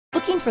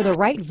Looking for the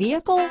right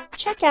vehicle?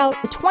 Check out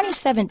the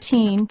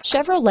 2017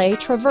 Chevrolet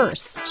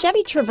Traverse.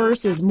 Chevy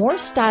Traverse is more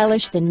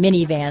stylish than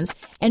minivans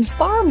and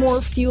far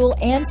more fuel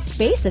and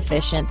space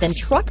efficient than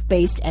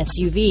truck-based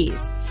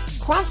SUVs.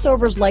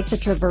 Crossovers like the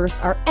Traverse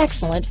are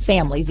excellent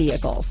family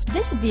vehicles.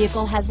 This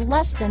vehicle has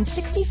less than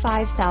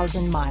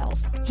 65,000 miles.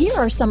 Here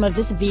are some of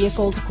this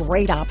vehicle's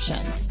great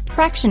options: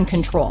 traction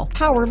control,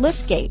 power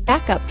liftgate,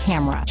 backup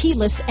camera,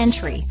 keyless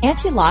entry,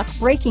 anti-lock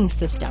braking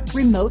system,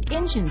 remote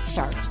engine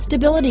start,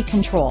 stability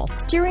control,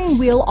 steering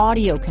wheel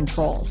audio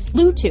controls,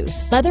 Bluetooth,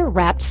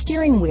 leather-wrapped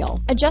steering wheel,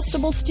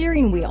 adjustable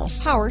steering wheel,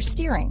 power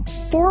steering,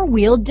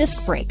 four-wheel disc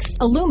brakes,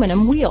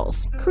 aluminum wheels,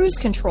 cruise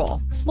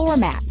control, floor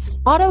mats,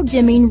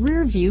 auto-dimming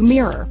rear-view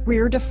mirror,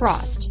 rear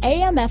defrost,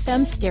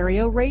 AM/FM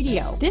stereo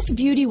radio. This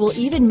beauty will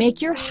even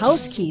make your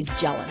house keys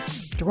jealous.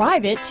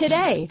 Drive it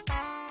today.